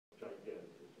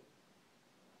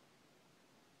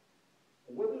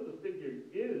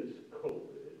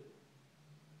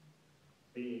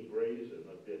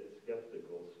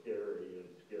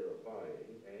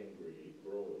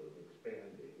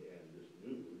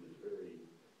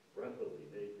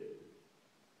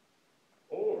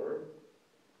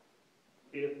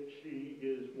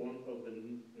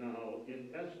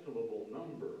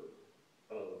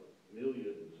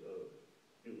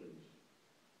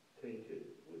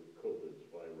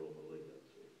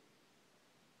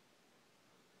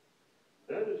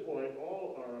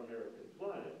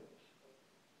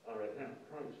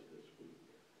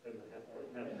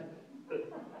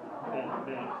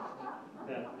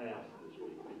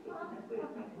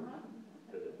great numbers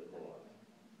that have been lost.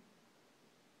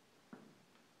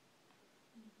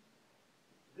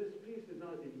 This piece is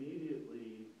not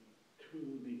immediately to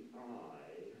the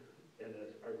eye, and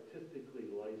as artistically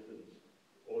licensed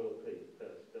oil-based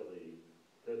pastel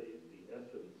studies the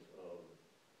essence of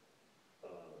a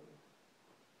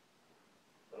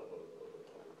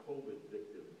COVID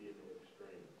victim in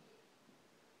extremis.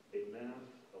 A mass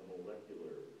of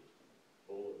molecular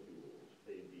molecules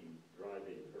may be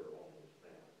driving her almost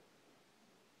mad.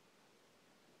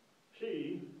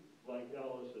 She, like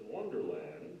Alice in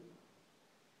Wonderland,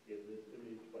 in this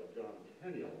image by John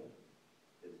Tenniel,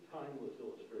 his timeless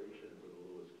illustration for the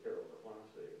Lewis Carroll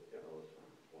classic, Alice in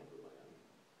Wonderland,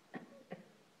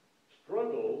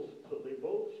 struggles, so they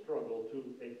both struggle to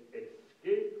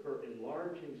escape her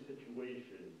enlarging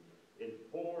situation in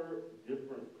 4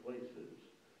 different places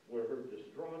where her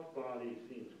distraught body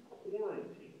seems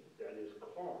quarantined, that is,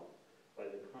 caught by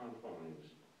the confines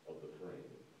of the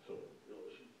frame. So, you know,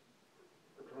 she's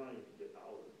trying to get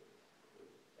out of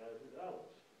this, as is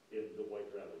Alice in the White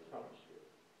Rabbit's house here.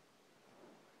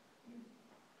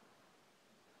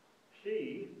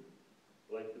 She,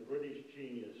 like the British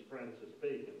genius Francis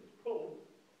Bacon's Pope,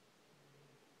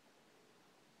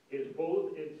 is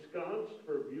both ensconced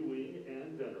for viewing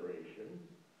and veneration,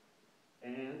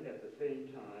 and at the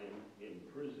same time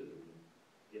imprisoned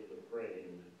in the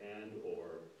frame and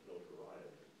or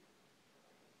notoriety.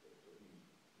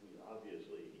 So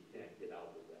obviously he can't get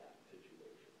out of that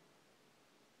situation,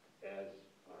 as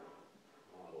our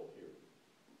model here.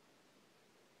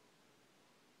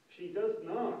 She does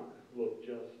not look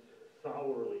just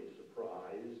sourly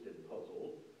surprised and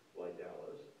puzzled like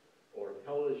Alice, or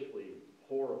hellishly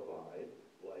horrified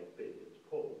like Bacon's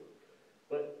Pope,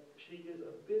 but she is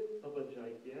a bit of a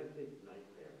gigantic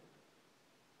nightmare,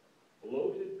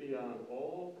 bloated beyond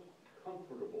all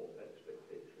comfortable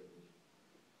expectations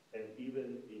and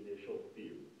even initial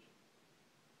fears.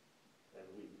 And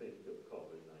we think of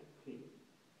COVID-19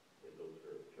 in those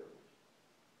very terms.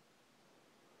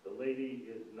 The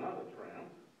lady is not a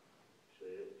tramp.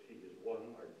 She is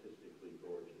one artistically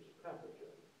gorgeous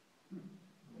pathogen.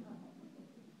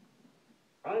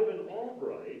 Ivan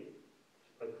Albright's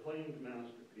acclaimed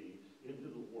masterpiece, Into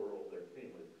the World There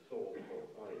Came a Soul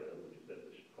Called Ida, which is at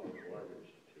the Chicago Art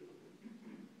Institute,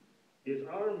 is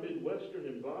our Midwestern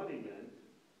embodiment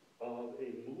of a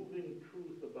moving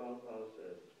truth about us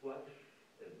as flesh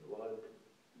and blood,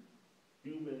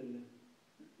 human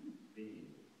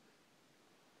beings.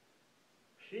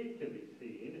 She can be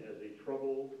seen as a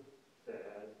troubled,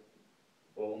 sad,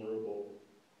 vulnerable,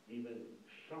 even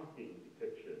shocking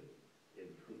depiction in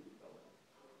truth color.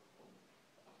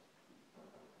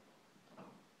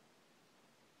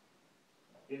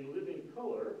 In living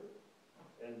color,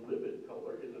 and livid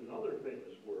color is another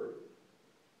famous work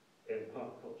and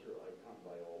pop culture icon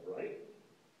by Albright,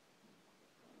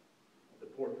 the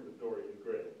portrait of Dorian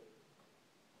Gray,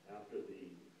 after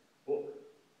the book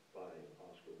by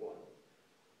Oscar Wilde.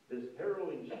 This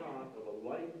harrowing shot of a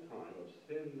lifetime of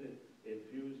sin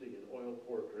infusing an oil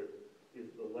portrait is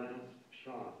the last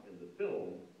shot in the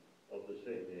film of the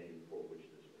same name for which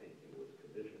this painting was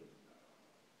commissioned.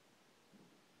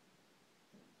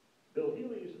 Bill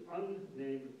Healy's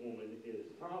Unnamed Woman is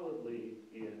solidly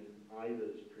in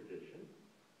Ida's tradition,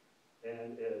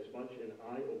 and as much an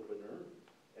eye-opener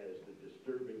as the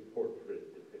disturbing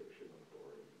portrait depiction of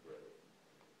Dorian Gray.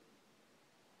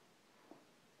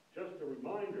 Just a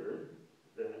reminder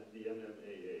that the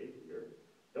MMAA here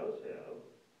does have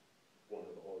one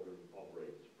of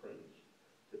Albright's prints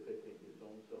depicting his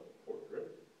own self-portrait.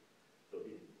 So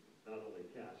he not only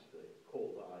cast a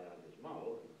cold eye on his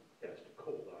mouth, he cast a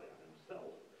cold eye on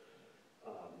himself.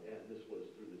 And this was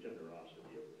through the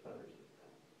generosity of the Patterson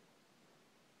family.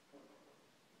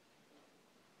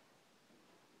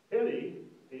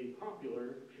 Hetty, a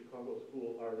popular Chicago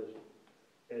school artist,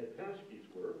 Ed Paschke's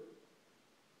work,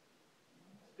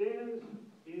 stands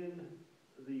in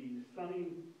the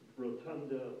sunny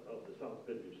rotunda of the South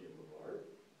Bend Museum of Art.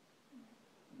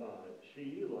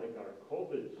 She, like our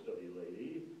COVID study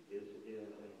lady, is in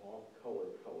an off-color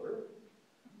color.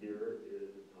 Here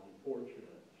is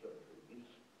unfortunate chartreuse.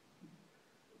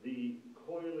 She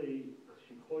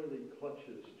coyly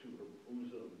clutches to her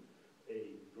bosom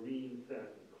a green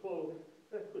satin cloak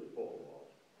that could fall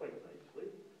off quite nicely.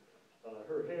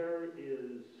 Her hair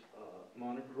is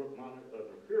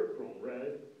mercurochrome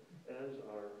red, as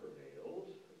are her nails,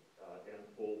 and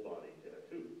full body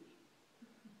tattoos.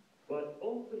 But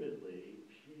ultimately,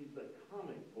 she's a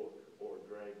comic book or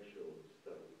drag show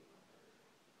study.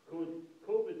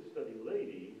 COVID study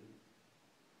lady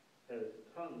has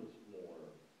tons more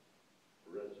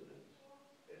resonance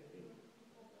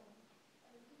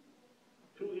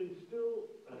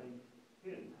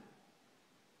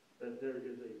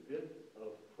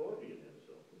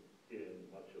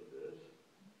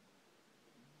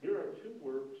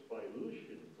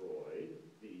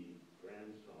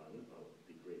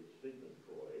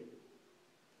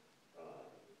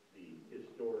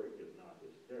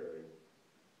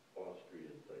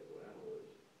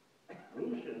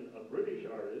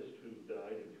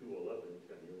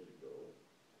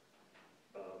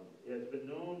been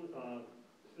known,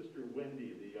 Sister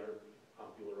Wendy, the art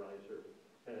popularizer,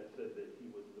 had said that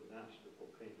he was the masterful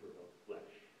painter of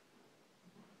flesh,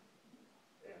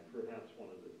 and perhaps one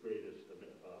of the greatest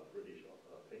British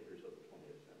painters of the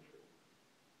 20th century.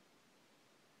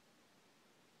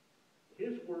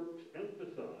 His works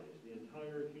emphasize the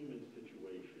entire human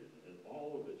situation and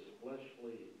all of its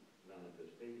fleshly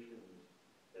manifestations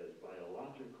as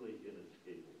biologically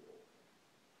inescapable.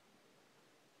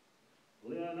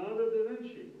 Leonardo da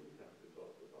Vinci, we have to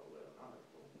talk about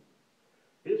Leonardo.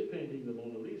 His painting, the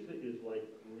Mona Lisa, is like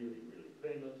really, really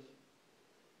famous.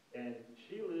 And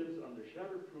she lives under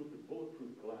shatterproof and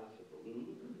bulletproof glass at the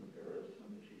Louvre in Paris.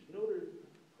 And she's noted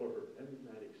for her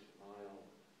enigmatic smile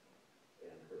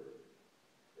and her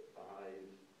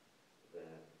eyes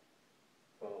that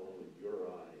follow your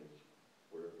eyes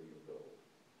wherever you go,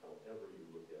 however you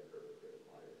look at her or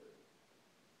admire her.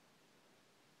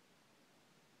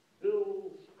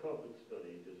 Bill's covet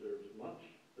study deserves much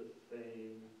the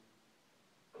same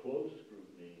close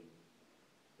scrutiny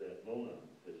that Mona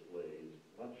displays,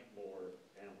 much more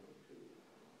amplitude.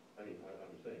 I mean,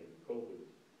 I'm saying Covid's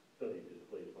study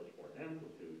displays much more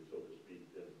amplitude, so to speak,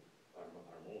 than our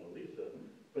Mona Lisa,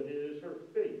 but it is her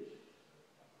face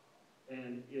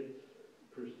and its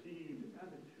perceived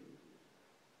attitude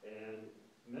and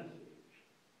message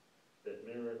that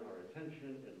merit our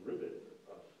attention and rivet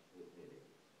us with meaning.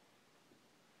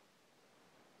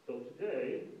 So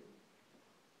today,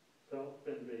 South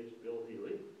Bend-based Bill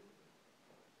Healy,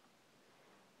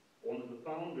 one of the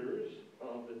founders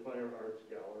of the Fire Arts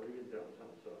Gallery in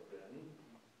downtown South Bend,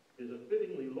 is a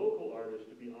fittingly local artist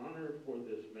to be honored for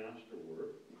this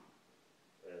masterwork,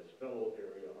 as fellow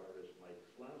area artist Mike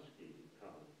Slavsky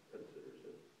considers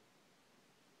it.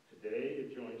 Today,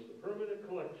 it joins the permanent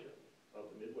collection of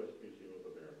the Midwest Museum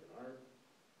of American Art,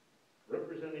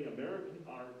 representing American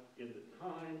art in the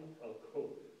time of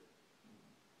COVID,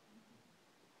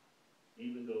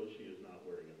 even though she is not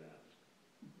wearing a mask.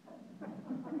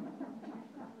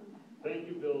 Thank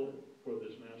you, Bill, for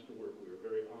this masterwork. We are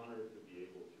very honored to be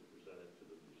able to present it to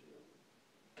the museum.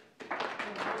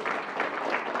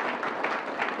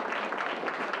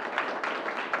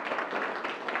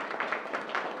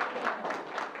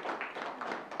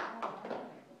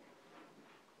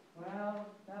 Well,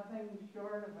 nothing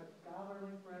short of a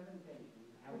scholarly presentation.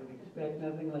 I would expect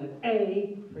nothing less.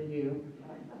 A for you,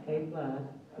 A plus,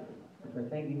 for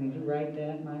thinking. Did you write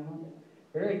that, Michael?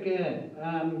 Very good.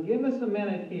 Give us a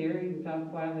minute here. You can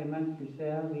talk quietly amongst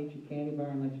yourselves, eat your candy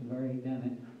bar unless you've already done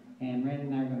it. And Randy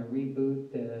and I are going to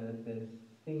reboot the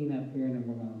scene up here, and then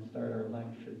we're going to start our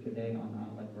lecture today on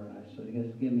olive brush. So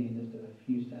just give me just a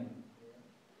few seconds.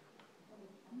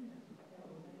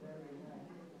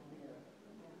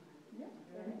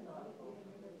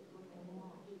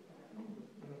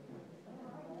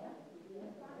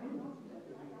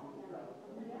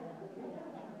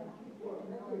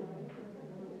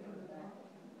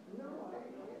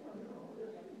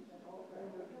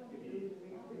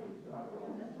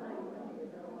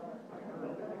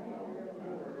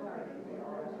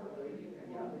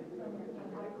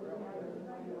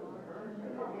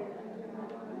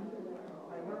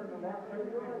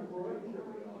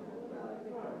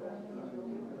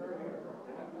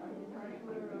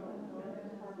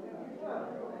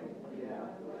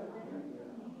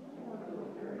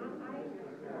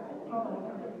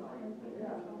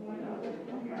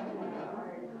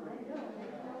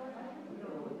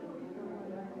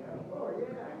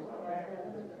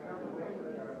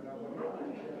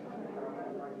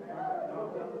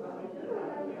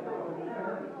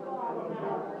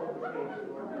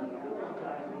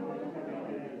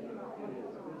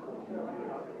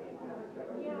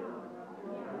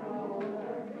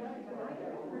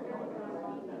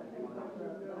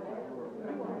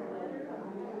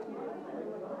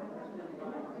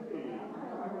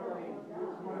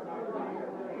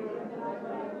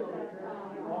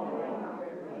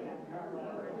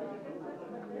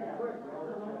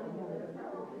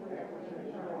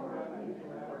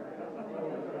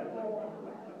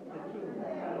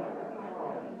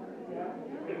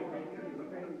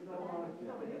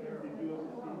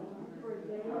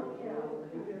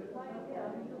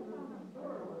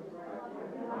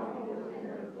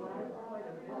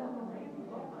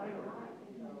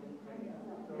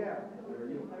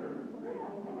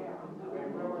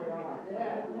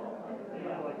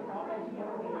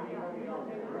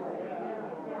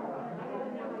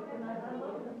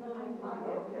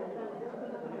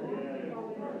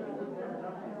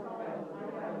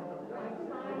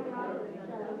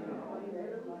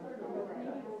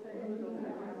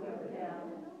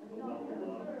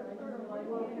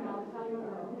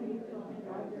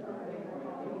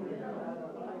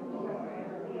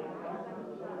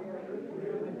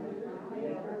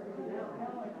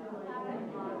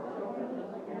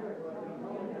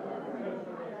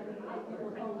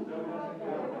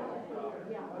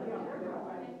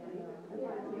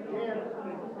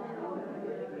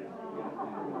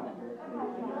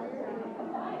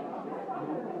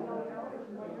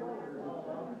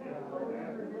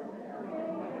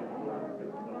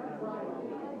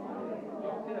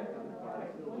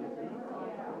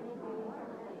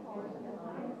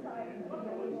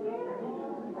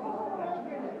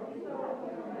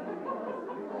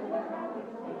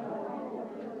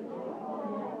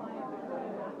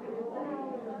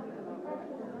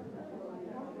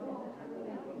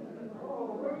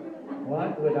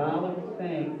 What would Olive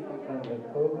think of the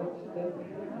COVID stick?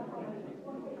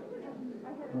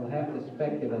 We'll have to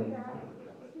speculate.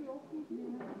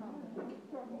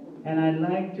 And I'd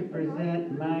like to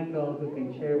present Michael, who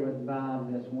can share with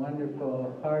Bob this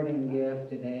wonderful parting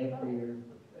gift today for your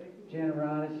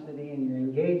generosity and your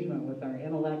engagement with our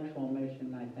intellectual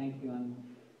mission. I thank you on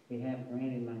behalf of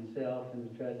Randy and myself and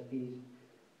the trustees,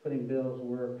 putting Bill's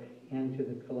work into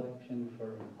the collection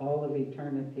for all of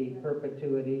eternity.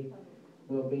 Perpetuity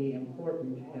will be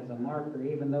important as a marker,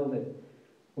 even though that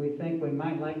we think we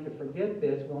might like to forget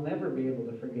this. We'll never be able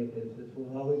to forget this. This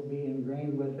will always be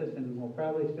ingrained with us, and we'll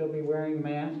probably still be wearing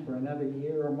masks for another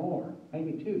year or more,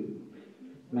 maybe 2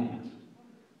 masks.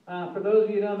 For those of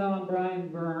you who don't know, I'm Brian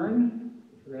Byrn,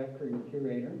 director and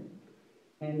curator.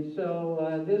 And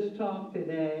so this talk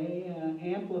today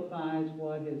amplifies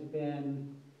what has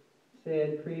been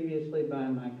said previously by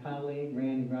my colleague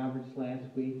Randy Roberts last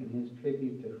week in his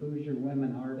tribute to Hoosier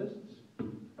women artists,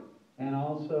 and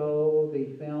also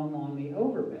the film on the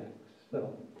overbacks,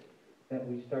 so that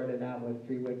we started out with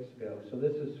 3 weeks ago. So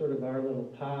this is sort of our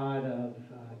little pod of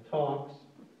talks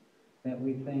that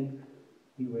we think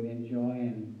you would enjoy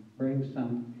and bring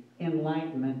some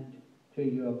enlightenment to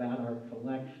you about our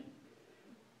collection.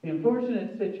 The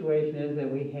unfortunate situation is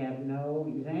that we have no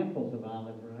examples of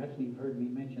olive brush. You've heard me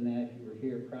mention that if you were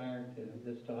here prior to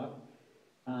this talk.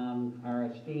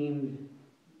 Our esteemed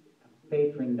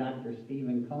patron, Dr.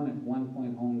 Stephen Cohn, at one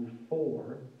point owned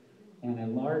 4, and a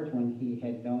large one he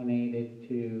had donated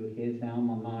to his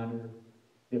alma mater,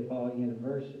 DePaul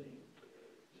University.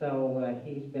 So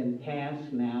he's been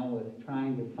tasked now with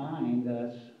trying to find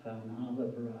us an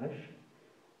olive brush.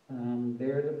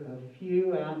 There's a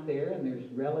few out there, and there's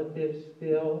relatives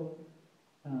still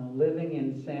living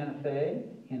in Santa Fe,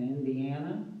 in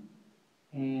Indiana,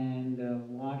 and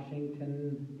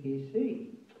Washington, D.C.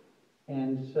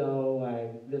 And so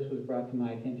this was brought to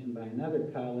my attention by another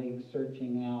colleague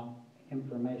searching out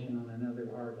information on another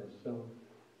artist. So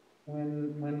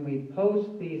when we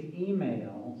post these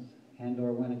emails and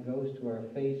or when it goes to our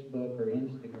Facebook or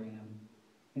Instagram,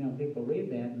 you know, people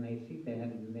read that and they see that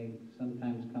and they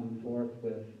sometimes come forth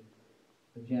with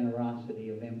the generosity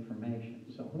of information.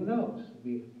 So who knows?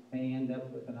 We may end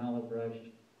up with an olive brush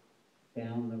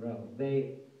down the road.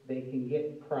 They can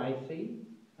get pricey,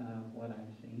 what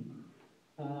I've seen.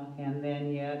 And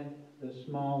then yet the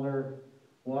smaller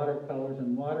watercolors,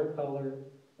 and watercolor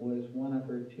was one of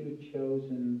her 2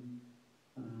 chosen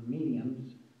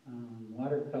mediums,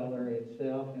 watercolor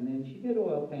itself, and then she did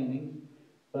oil paintings,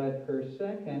 but her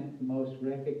second most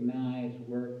recognized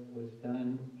work was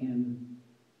done in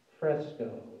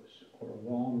frescoes or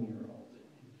wall murals.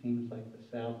 It seems like the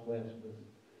Southwest was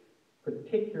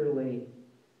particularly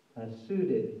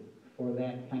suited for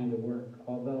that kind of work,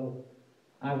 although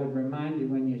I would remind you,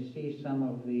 when you see some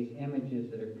of these images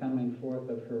that are coming forth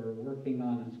of her working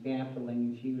on a scaffolding,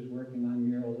 and she was working on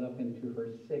murals up into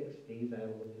her 60s. I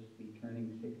will just be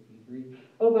turning 63.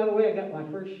 Oh, by the way, I got my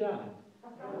first shot.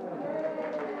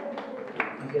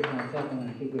 I get my second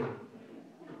one, keep it.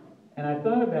 And I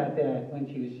thought about that when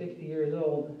she was 60 years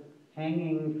old,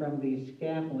 hanging from these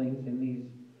scaffoldings in these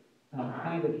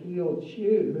kind of heeled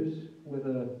shoes with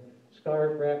a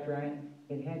scarf wrapped around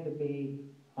it. It had to be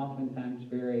oftentimes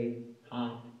very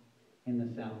hot in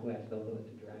the Southwest, although it's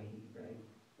a dry heat, right?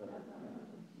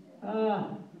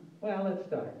 Well, let's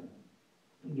start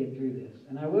and get through this.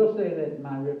 And I will say that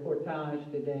my reportage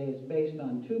today is based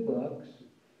on 2 books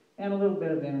and a little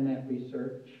bit of internet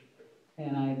research.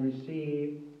 And I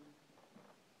received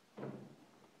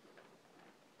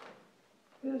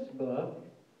this book,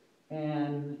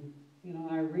 and, you know,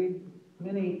 I read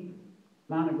many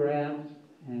monographs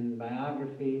and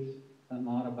biographies, some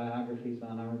autobiographies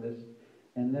on artists,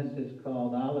 and this is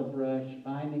called Olive Brush,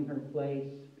 Finding Her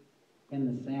Place in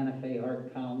the Santa Fe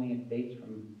Art Colony. It dates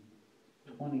from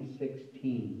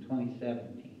 2016,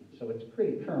 2017, so it's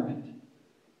pretty current,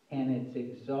 and it's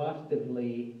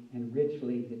exhaustively and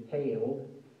richly detailed,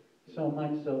 so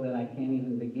much so that I can't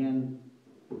even begin,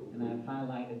 and I've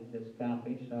highlighted this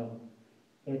copy, so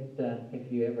if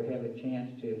you ever have a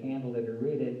chance to handle it or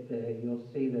read it, you'll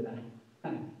see that I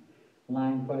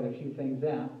line quite a few things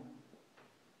out.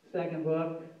 Second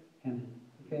book, and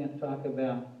you can't talk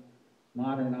about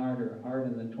modern art or art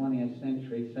in the 20th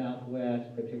century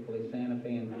Southwest, particularly Santa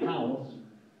Fe and Taos,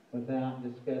 without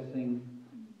discussing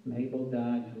Mabel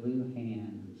Dodge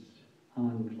Luhan's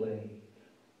enclave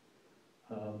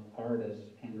of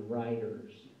artists and writers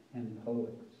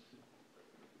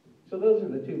those are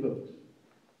the two books.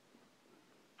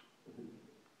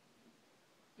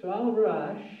 So Olive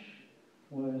Rush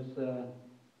was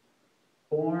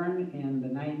born in the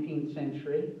 19th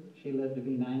century. She lived to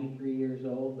be 93 years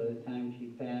old by the time she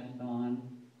passed on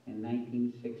in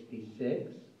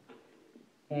 1966.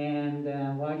 And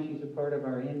why she's a part of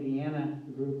our Indiana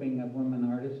grouping of women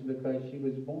artists, because she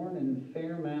was born in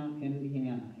Fairmount,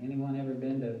 Indiana. Anyone ever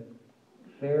been to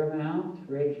Fairmount?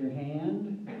 Raise your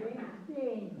hand.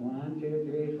 1,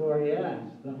 2, 3, 4, yes.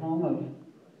 The home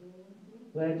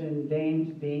of legend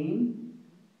James Dean.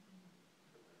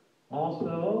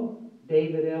 Also,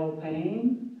 David L.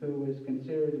 Payne, who was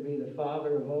considered to be the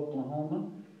father of Oklahoma,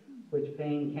 which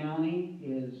Payne County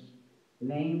is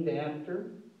named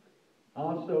after.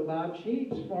 Also, Bob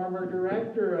Sheets, former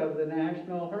director of the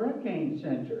National Hurricane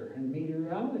Center and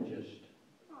meteorologist,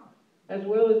 as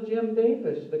well as Jim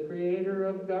Davis, the creator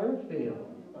of Garfield,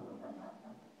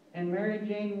 and Mary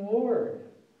Jane Ward,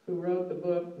 who wrote the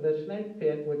book The Snake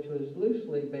Pit, which was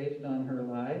loosely based on her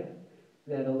life,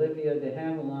 that Olivia de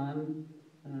Havilland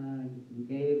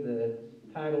gave the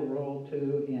title role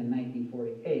to in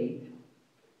 1948.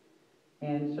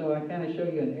 And so I kind of show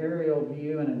you an aerial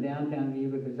view and a downtown view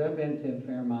because I've been to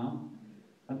Fairmount.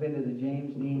 I've been to the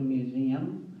James Dean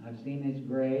Museum. I've seen his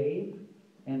grave.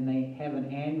 And they have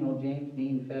an annual James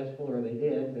Dean Festival, or they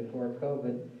did before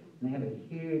COVID. And they have a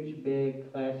huge,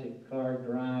 big, classic car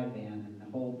drive-in. And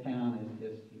the whole town is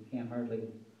just, you can't hardly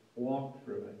walk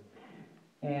through it.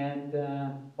 And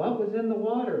what was in the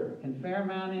water in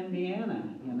Fairmount, Indiana,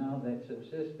 you know, that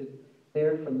subsisted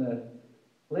there from the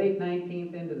late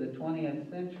 19th into the 20th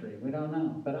century? We don't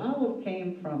know. But Olive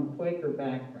came from Quaker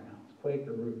backgrounds,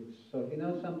 Quaker roots. So if you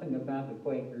know something about the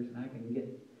Quakers, and I can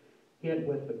get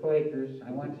with the Quakers,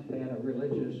 I once had a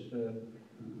religious,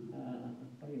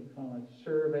 what do you call it,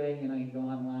 survey. You know, you go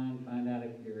online, find out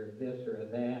if you're this or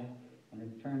that. And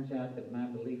it turns out that my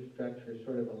belief structure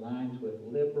sort of aligns with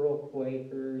liberal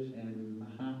Quakers and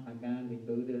Mahatma Gandhi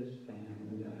Buddhists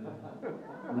and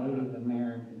Native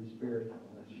American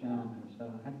spiritualists, shamans.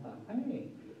 So I thought, hey,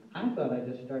 I thought I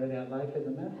just started out life as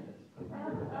a Methodist.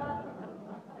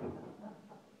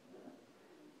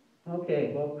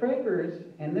 Okay, well, Quakers,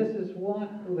 and this is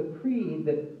one of the creed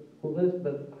that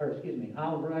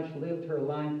Olive Rush lived her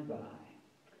life by.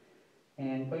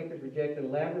 And Quakers rejected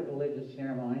elaborate religious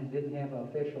ceremonies, didn't have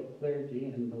official clergy,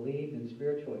 and believed in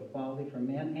spiritual equality for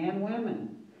men and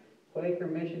women. Quaker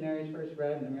missionaries first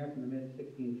arrived in America in the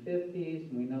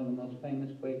mid-1650s, and we know the most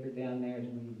famous Quaker down there is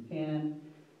William Penn.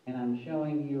 And I'm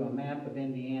showing you a map of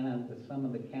Indiana with some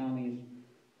of the counties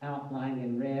outlined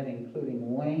in red,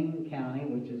 including Wayne County,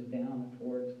 which is down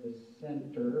towards the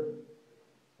center,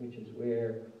 which is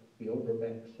where the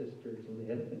Overbeck sisters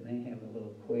live, and they have a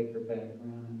little Quaker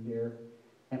background there.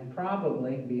 And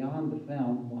probably, beyond the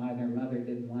film, why their mother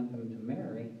didn't want them to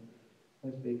marry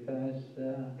was because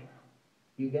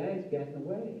you guys got in the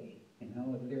way, you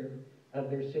know, of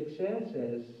their success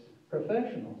as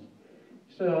professionals.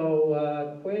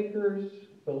 So Quakers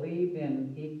believed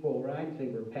in equal rights. They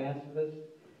were pacifists,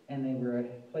 and they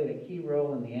played a key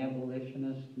role in the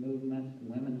abolitionist movements and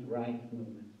women's rights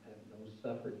movements, those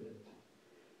suffragists.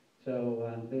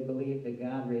 So they believed that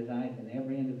God resides in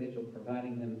every individual,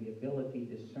 providing them the ability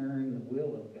to discern the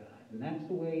will of God. And that's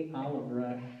the way Olive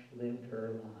Rush lived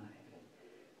her life,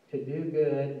 to do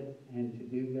good and to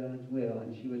do God's will.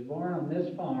 And she was born on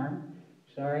this farm.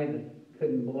 Sorry, I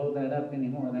couldn't blow that up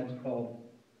anymore. That's called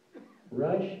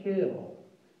Rush Hill.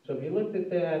 So if you looked at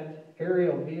that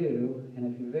aerial view,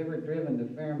 and if you've ever driven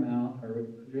to Fairmount or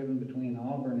driven between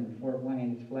Auburn and Fort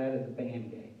Wayne, it's flat as a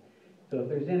pancake. So if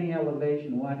there's any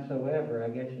elevation whatsoever, I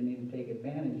guess you need to take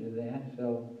advantage of that.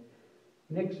 So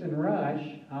Nixon Rush,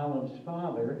 Olive's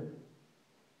father,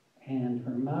 and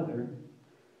her mother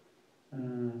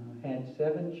had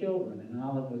 7 children, and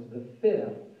Olive was the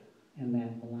 5th in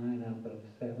that lineup of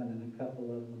 7, and a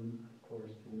couple of them, of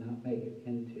course, did not make it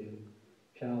into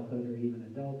childhood or even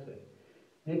adulthood.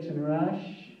 Nixon Rush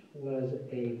was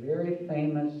a very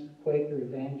famous Quaker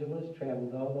evangelist,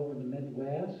 traveled all over the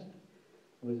Midwest,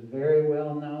 was very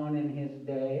well known in his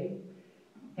day.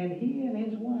 And he and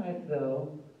his wife,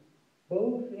 though,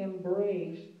 both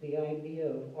embraced the idea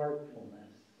of artfulness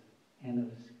and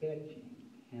of sketching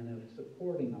and of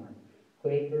supporting art.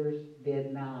 Quakers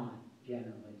did not,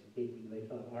 generally speaking. They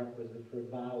thought art was a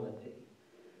frivolity.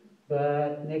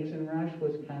 But Nixon Rush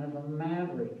was kind of a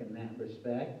maverick in that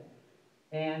respect.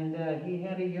 And he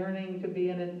had a yearning to be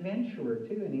an adventurer,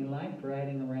 too, and he liked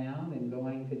riding around and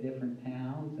going to different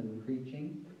towns and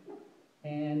preaching.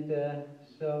 And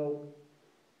so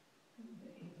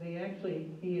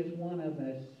he is one of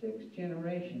the 6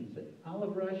 generations.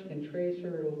 Olive Rush can trace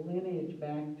her lineage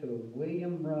back to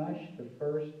William Rush, the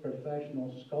first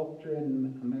professional sculptor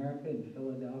in America in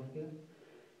Philadelphia,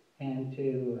 and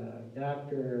to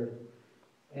Dr.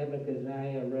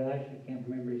 Ebikeziah Rush, I can't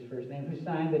remember his first name, who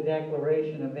signed the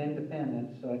Declaration of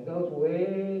Independence. So it goes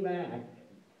way back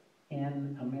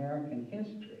in American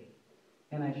history.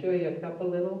 And I show you a couple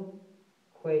little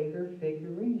Quaker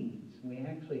figurines. We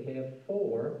actually have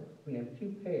 4. We have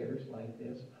 2 pairs like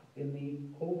this in the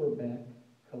Overbeck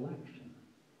collection.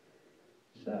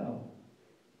 So,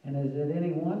 and is it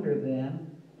any wonder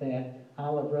then that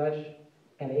Olive Rush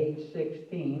at age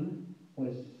 16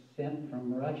 was sent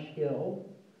from Rush Hill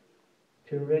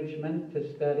to Richmond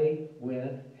to study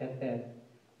with, at that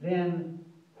then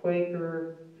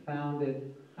Quaker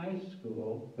founded high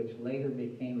school, which later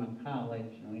became a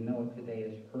college, and we know it today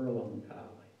as Earlham College.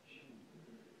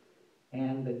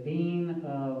 And the dean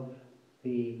of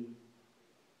the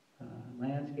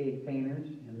landscape painters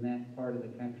in that part of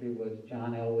the country was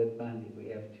John Elwood Bundy. We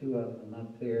have 2 of them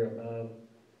up there above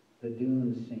the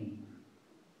dune scene.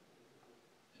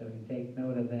 So you take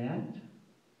note of that.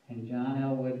 And John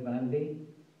Elwood Bundy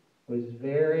was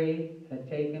very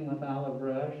taken with Olive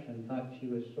Rush and thought she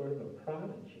was sort of a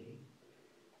prodigy,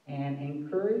 and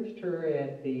encouraged her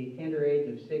at the tender age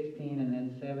of 16 and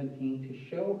then 17 to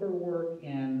show her work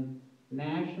in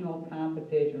national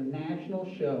competition, or national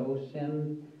shows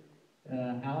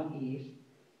out east.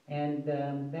 And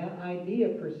that idea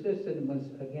persisted and was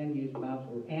again used about,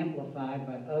 or amplified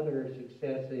by other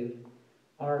successive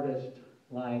artists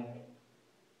like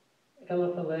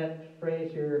Eliphalet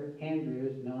Fraser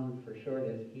Andrews, known for short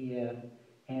as E.F.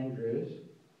 Andrews,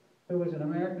 who was an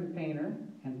American painter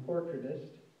and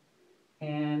portraitist.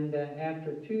 And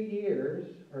after 2 years,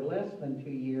 or less than 2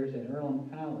 years at Earlham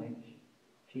College,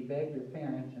 she begged her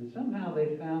parents, and somehow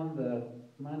they found the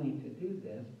money to do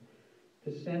this,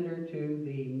 to send her to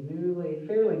the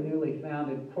fairly newly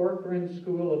founded Corcoran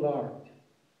School of Art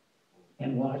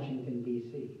in Washington,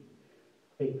 D.C.,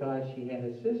 because she had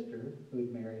a sister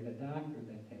who'd married a doctor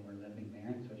that they were living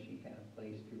there, and so she had a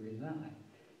place to reside.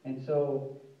 And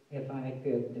so if I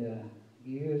could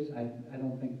use, I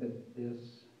don't think that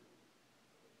this,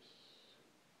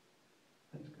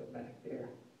 let's go back there.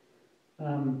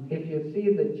 If you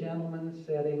see the gentleman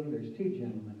sitting, there's 2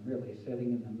 gentlemen really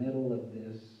sitting in the middle of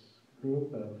this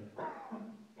group of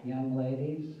young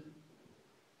ladies,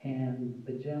 and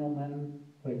the gentleman,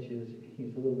 which is,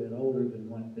 he's a little bit older than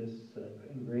what this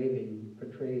engraving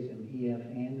portrays him, E.F.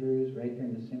 Andrews, right there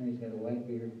in the center. He's got a white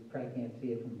beard, probably can't see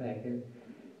it from back there.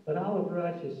 But Olive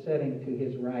Rush is sitting to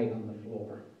his right on the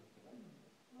floor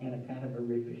in a kind of a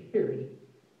revered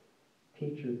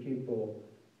teacher-pupil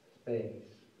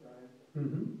space. Right.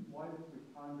 Mm-hmm. Why the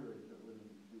preponderance of women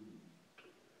students?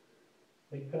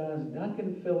 Because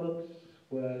Duncan Phillips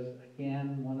was,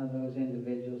 again, one of those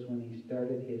individuals when he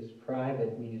started his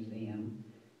private museum,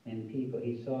 and he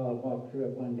walked through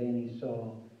it one day and he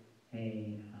saw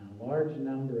a large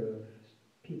number of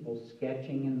people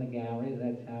sketching in the gallery.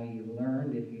 That's how you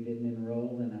learned if you didn't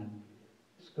enroll in a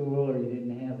school or you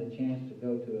didn't have the chance to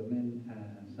go to a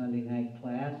Sunday night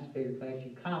class, favorite class,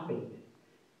 you copied.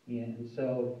 Yeah, and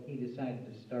so he decided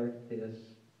to start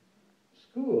this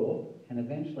school and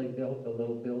eventually built a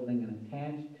little building and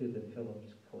attached to the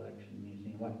Phillips Collection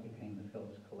Museum, what became the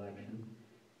Phillips Collection,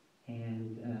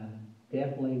 and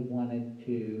definitely wanted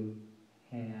to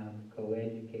have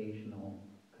coeducational,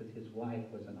 because his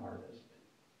wife was an artist.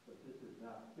 But this is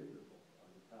not typical of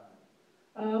the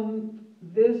time.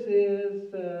 This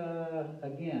is,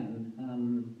 again,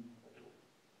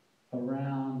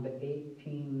 around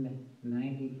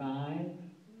 1895.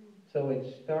 So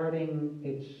it's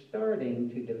starting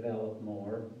to develop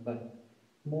more, but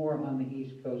more on the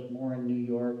East Coast, more in New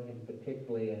York, and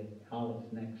particularly at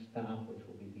Olive's next stop, which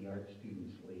will be the Art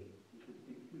Students League. You should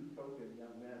see 2 token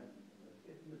young men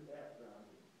in the background.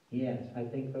 Yes, I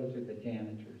think those are the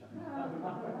janitors.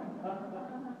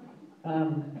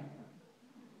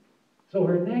 So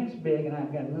her next big, and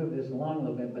I've got to move this along a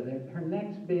little bit, but her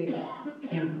next big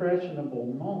impressionable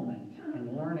moment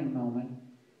and learning moment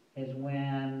is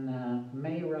when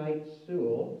May Wright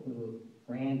Sewell, who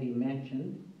Randy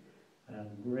mentioned, a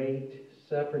great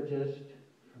suffragist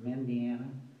from Indiana,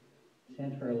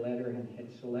 sent her a letter and had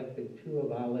selected 2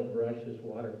 of Olive Rush's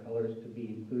watercolors to be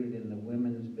included in the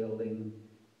women's building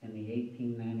in the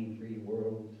 1893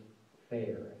 World's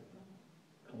Fair,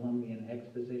 Columbian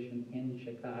Exposition in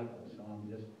Chicago. So I'm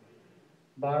just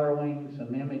borrowing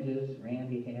some images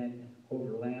Randy had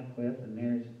overlap with, and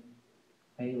there's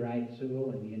May Wright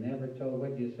Sewell, and you never told,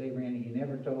 what did you say, Randy? You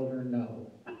never told her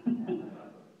no.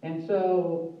 And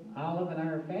so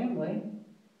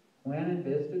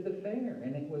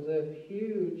And it was a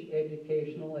huge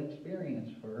educational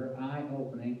experience for her,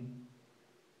 eye-opening,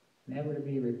 never to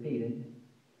be repeated.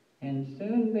 And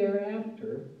soon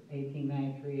thereafter,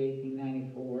 1893,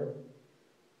 1894,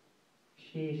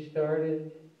 she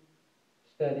started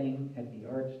studying at the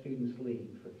Art Students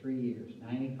League for 3 years,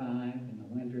 95 in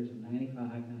the winters of 95,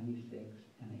 96,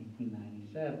 and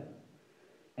 1897.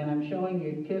 And I'm showing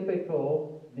you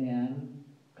typical, then,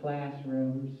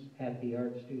 classrooms at the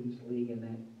Art Students League in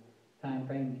that time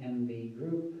frame. And the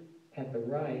group at the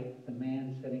right, the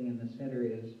man sitting in the center,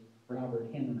 is Robert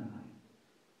Henry,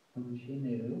 whom she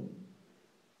knew.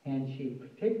 And she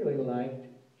particularly liked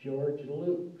George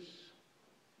Lukes.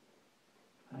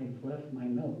 I've left my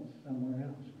notes somewhere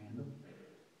else, Randall.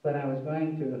 But I was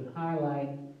going to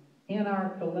highlight in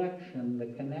our collection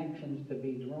the connections to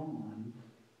be drawn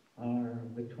are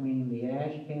between the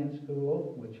Ashcan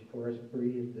School, which of course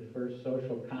breathed the first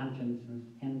social conscience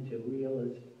into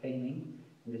realist painting,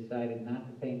 and decided not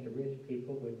to paint the rich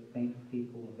people, but to paint the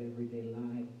people of everyday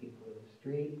life, people of the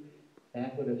street.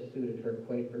 That would have suited her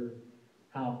Quaker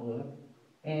outlook.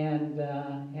 And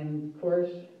of course,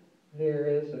 there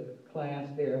is a class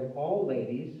there of all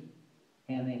ladies,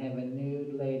 and they have a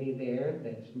nude lady there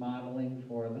that's modeling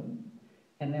for them.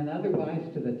 And then otherwise,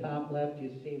 to the top left,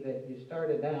 you see that you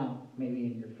started out, maybe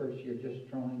in your first year, just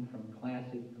drawing from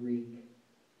classic Greek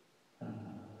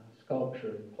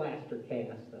sculpture, plaster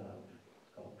cast of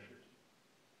sculptures.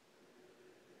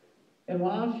 And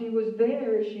while she was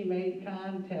there, she made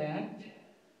contact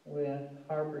with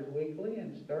Harper's Weekly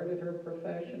and started her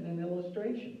profession in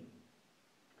illustration.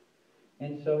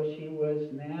 And so she was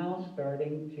now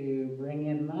starting to bring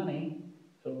in money,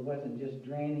 so it wasn't just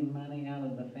draining money out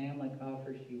of the family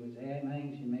coffers. She was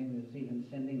adding, she maybe was even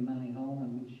sending money home,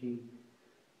 and when she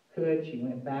could, she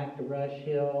went back to Rush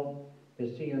Hill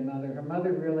to see her mother. Her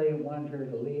mother really wanted her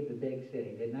to leave the big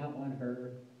city, did not want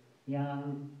her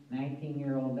young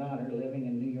 19-year-old daughter living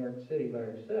in New York City by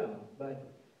herself.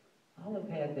 But Olive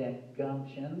had that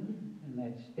gumption and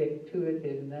that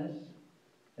stick-to-itiveness,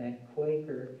 that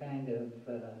Quaker kind of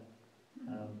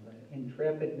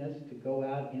intrepidness to go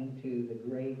out into the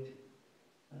great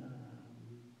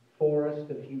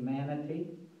forest of humanity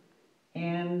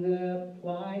and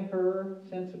apply her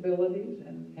sensibilities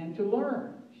and to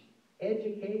learn.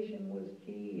 Education was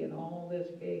key in all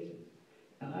these cases.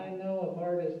 Now, I know of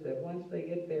artists that once they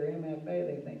get their MFA,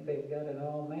 they think they've got it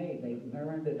all made. They've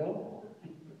learned it all.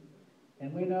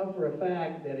 And we know for a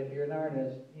fact that if you're an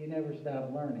artist, you never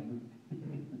stop learning.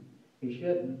 You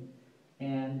shouldn't.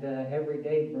 And every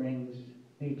day brings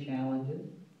new challenges.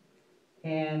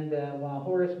 And while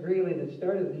Horace Greeley, that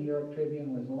started the New York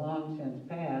Tribune, was long since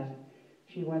passed,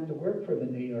 she went to work for the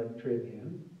New York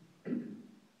Tribune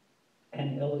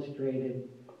and illustrated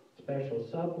special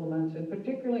supplements, and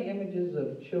particularly images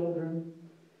of children.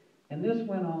 And this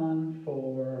went on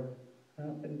for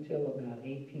up until about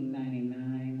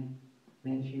 1899.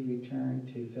 Then she returned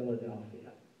to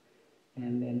Philadelphia.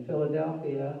 And in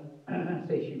Philadelphia, I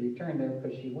say she returned there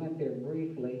because she went there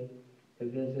briefly to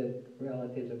visit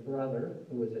relatives, a brother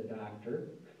who was a doctor.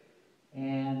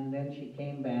 And then she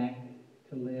came back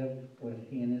to live with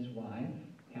he and his wife,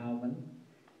 Calvin.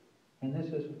 And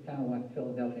this is kind of what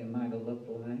Philadelphia might have looked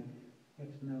like.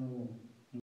 It's no